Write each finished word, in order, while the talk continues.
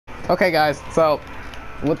Okay guys, so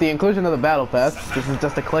with the inclusion of the battle pass, this is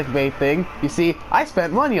just a clickbait thing. You see, I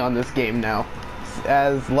spent money on this game now.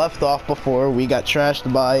 As left off before, we got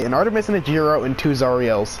trashed by an Artemis and a Jiro and 2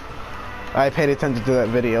 Zariels. I paid attention to that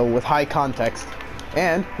video with high context.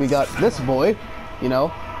 And we got this boy, you know,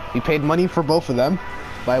 we paid money for both of them.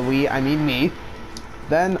 By we, I mean me.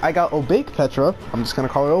 Then I got Obake Petra. I'm just gonna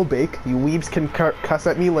call her Obake. You weebs can cuss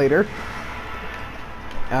at me later.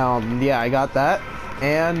 Yeah, I got that.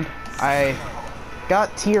 And I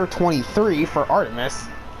got tier 23 for Artemis.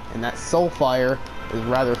 And that Soulfire is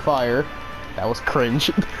rather fire. That was cringe.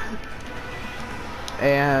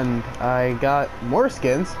 And I got more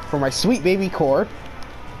skins for my sweet baby core.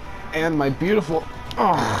 And my beautiful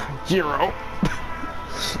Jiro.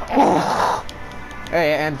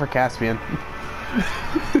 Hey, and for Caspian.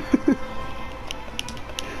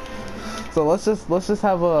 So let's just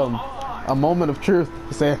have a moment of truth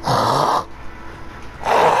to say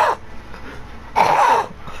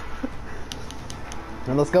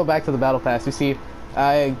and let's go back to the battle pass. You see,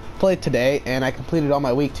 I played today and I completed all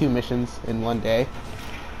my week 2 missions in one day.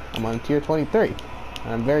 I'm on tier 23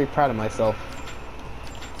 and I'm very proud of myself.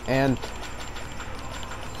 And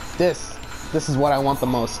this is what I want the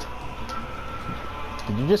most.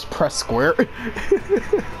 Did you just press square?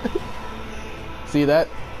 See that?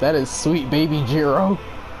 That is sweet baby Jiro.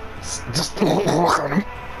 Just look at him.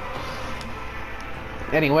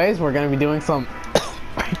 Anyways, we're gonna be doing some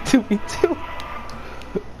 2v2.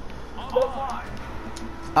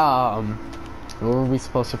 What were we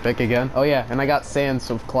supposed to pick again? Oh yeah, and I got Sands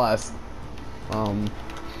of class. I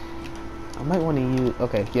might want to use.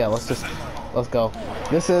 Okay, yeah, let's go.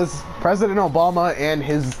 This is President Obama and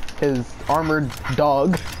his armored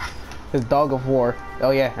dog, his dog of war.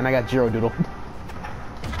 Oh yeah, and I got Jiro Doodle.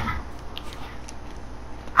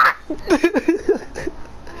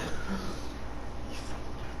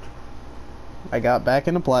 I got back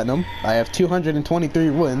into platinum. I have 223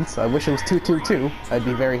 wins. I wish it was 222. I'd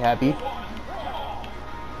be very happy.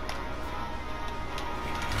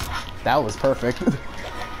 That was perfect.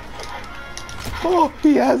 Oh,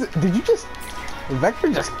 he has it. Did you just...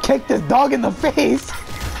 Vector just kicked this dog in the face.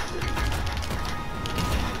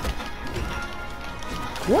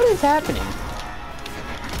 What is happening?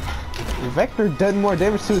 Vector did more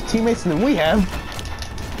damage to his teammates than we have.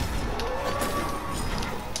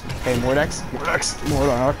 Okay, Mordex.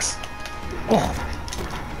 Oh.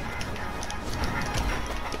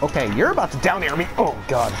 Okay, you're about to down air me. Oh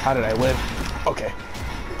god, how did I live? Okay.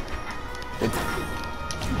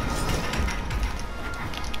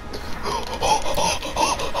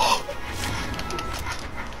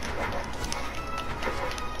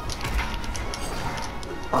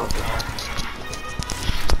 Oh god.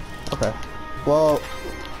 Okay. Well,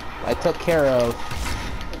 I took care of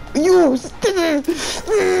you.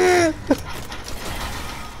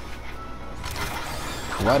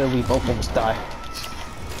 Why did we both almost die?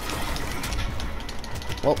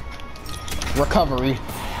 Well, recovery.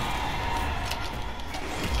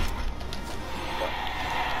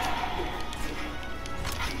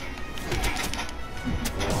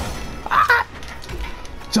 Ah!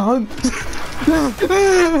 John.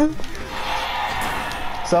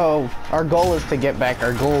 So, our goal is to get back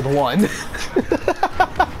our gold 1.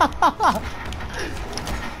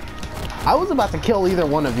 I was about to kill either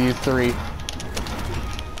one of you 3.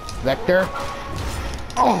 Vector.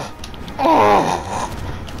 Oh.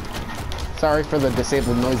 Sorry for the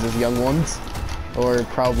disabled noises, young ones. Or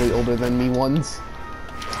probably older than me ones.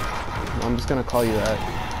 I'm just gonna call you that.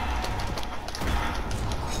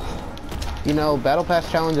 You know, Battle Pass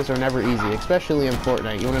challenges are never easy, especially in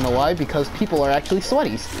Fortnite. You wanna know why? Because people are actually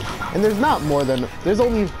sweaties. And there's more than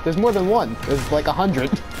one. There's like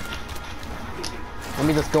 100. Let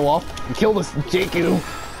me just go off and kill this JQ.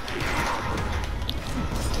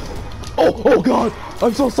 Oh god!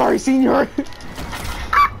 I'm so sorry, senior!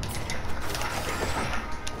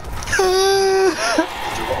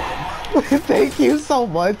 Thank you so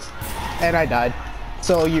much. And I died.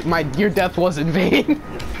 So your death was in vain.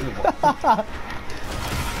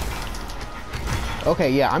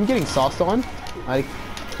 Okay, yeah, I'm getting sauced on. I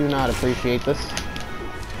do not appreciate this.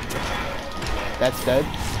 That's dead.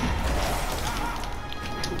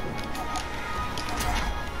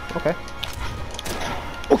 Okay.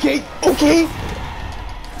 Okay!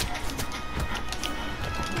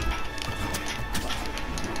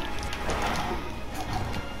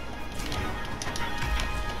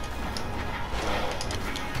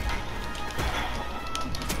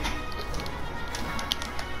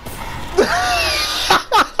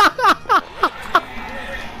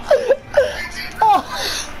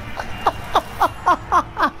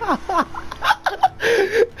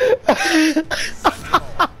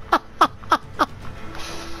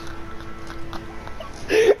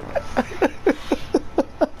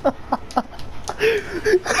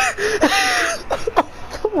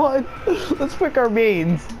 Come on, let's pick our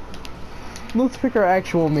mains. Let's pick our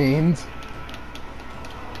actual mains.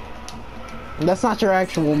 That's not your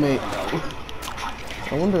actual main.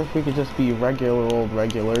 I wonder if we could just be regular old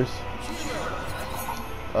regulars.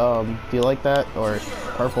 Do you like that? Or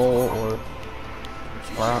purple or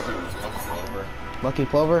brown? Lucky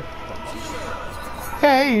Clover?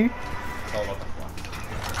 Hey!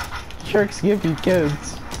 Tricks give you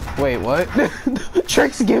kids. Wait, what?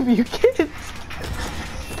 Tricks give you kids?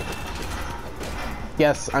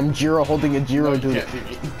 Yes, I'm Jiro holding a Jiro doodle.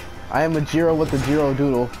 I am a Jiro with a Jiro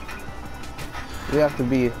doodle. We have to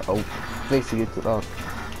be facing it.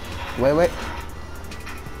 Wait.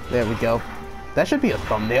 There we go. That should be a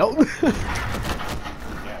thumbnail.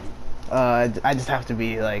 I just have to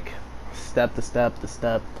be like step to step to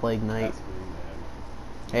step, Plague Knight.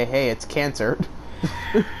 Hey, it's cancer.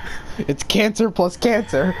 It's cancer plus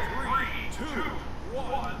cancer.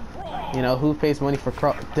 You know, who pays money for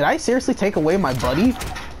Did I seriously take away my buddy?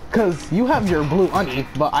 Cause you have your blue honey,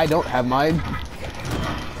 but I don't have mine.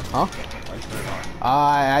 Huh?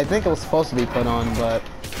 I think it was supposed to be put on, but...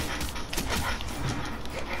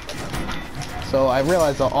 So I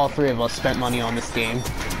realized that all three of us spent money on this game.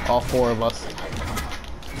 All four of us.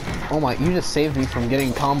 Oh my, you just saved me from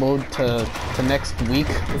getting comboed to next week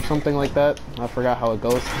or something like that. I forgot how it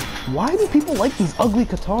goes. Why do people like these ugly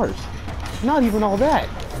guitars? Not even all that.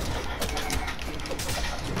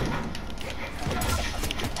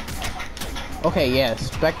 Okay, yeah,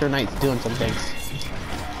 Spectre Knight's doing some things.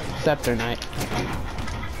 Scepter Knight.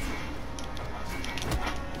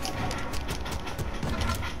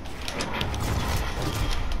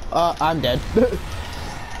 I'm dead.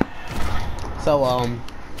 So,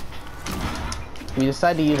 we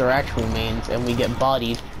decide to use our actual mains and we get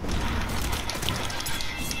bodied.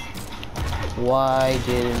 Why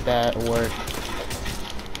didn't that work?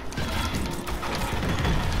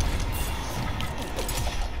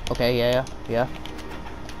 Okay, yeah.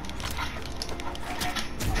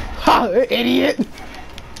 Ha! Idiot!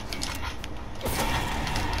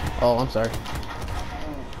 Oh, I'm sorry.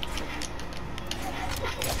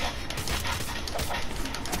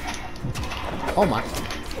 Oh my.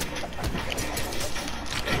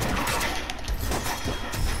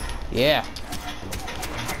 Yeah.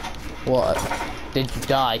 What? Did you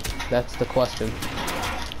die? That's the question.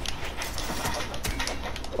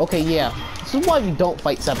 Okay, yeah. This is why we don't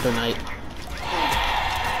fight Scepter Knight.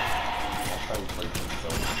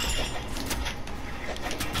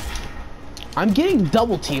 I'm getting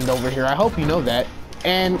double teamed over here. I hope you know that.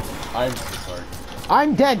 And I'm so sorry.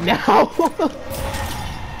 I'm dead now.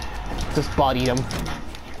 Just bodied him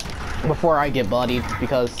before I get bodied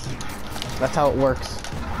because that's how it works.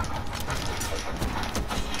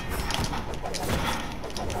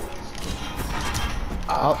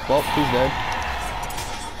 Oh, well, he's dead.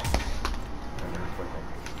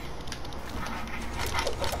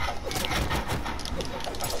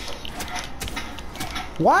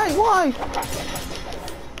 Why?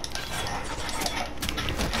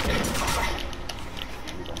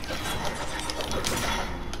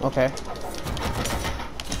 Okay.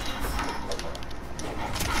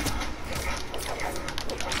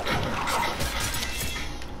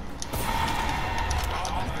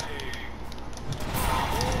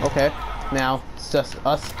 Okay, now it's just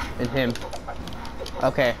us and him.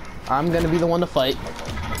 Okay, I'm gonna be the one to fight.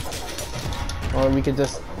 Or we could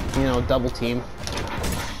just, you know, double team.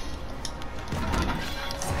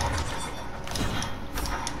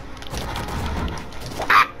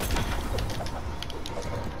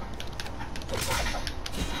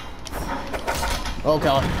 Oh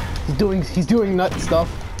god, he's doing nut stuff.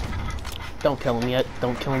 Don't kill him yet.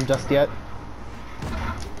 Don't kill him just yet.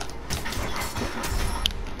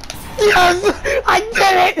 Yes! I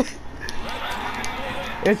did it!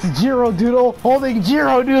 It's Jiro Doodle holding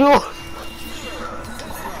Jiro Doodle.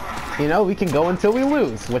 You know, we can go until we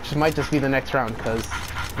lose, which might just be the next round because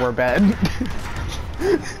we're bad.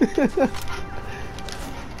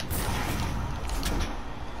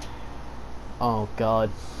 Oh god.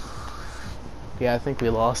 Yeah, I think we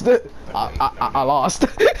lost it. I lost.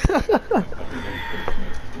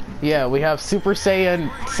 Yeah, we have Super Saiyan,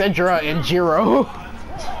 Cedra, and Jiro.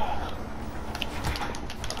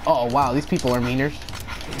 Oh wow, these people are meaners.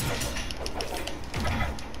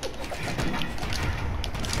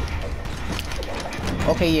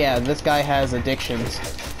 Okay, yeah, this guy has addictions.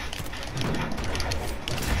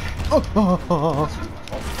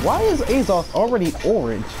 Why is Azoth already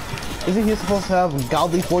orange? Isn't he supposed to have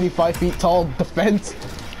godly 45 feet tall defense?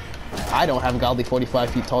 I don't have godly 45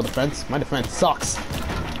 feet tall defense. My defense sucks.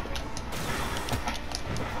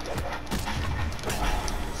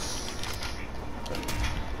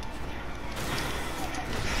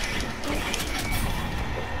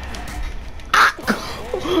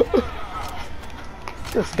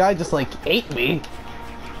 This guy just like ate me.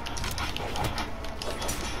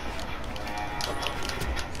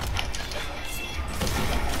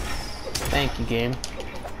 Thank you, game.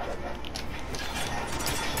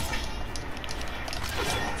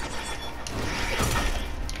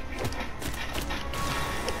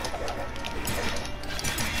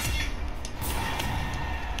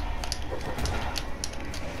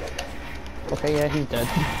 Okay, yeah, he's dead.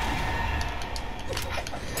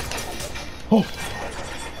 Oh!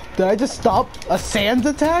 Did I just stop a Sans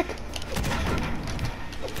attack?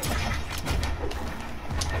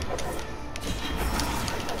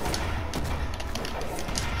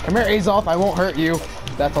 Come here, Azoth, I won't hurt you.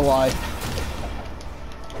 That's a lie.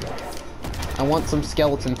 I want some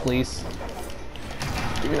skeleton, please.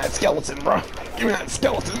 Give me that skeleton, bro. Give me that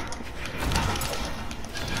skeleton.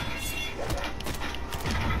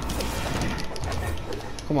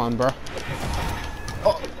 Come on, bro.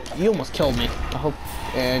 Oh, you almost killed me. I hope...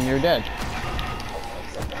 And you're dead.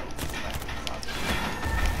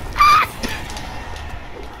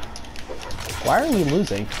 Why are we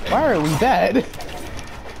losing? Why are we dead?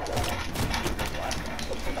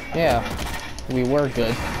 Yeah, we were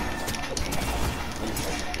good.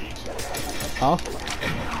 Huh?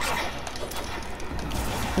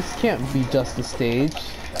 This can't be just a stage.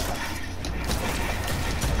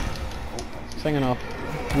 Second off,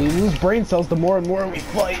 we lose brain cells the more and more we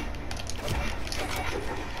fight.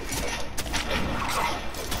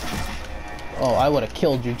 Oh, I would have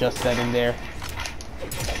killed you just then and there.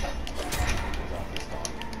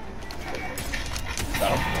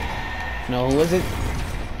 No, who is it?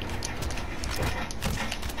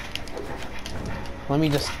 Let me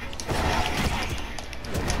just...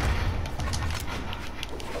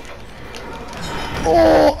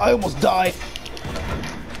 Oh, I almost died.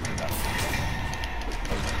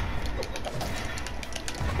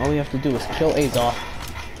 All we have to do is kill Azoth.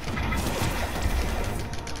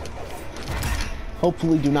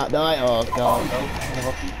 Hopefully do not die. Oh god.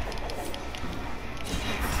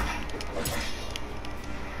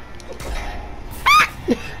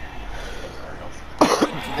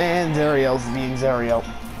 And Zariel's being Zariel.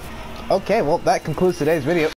 Okay, well that concludes today's video.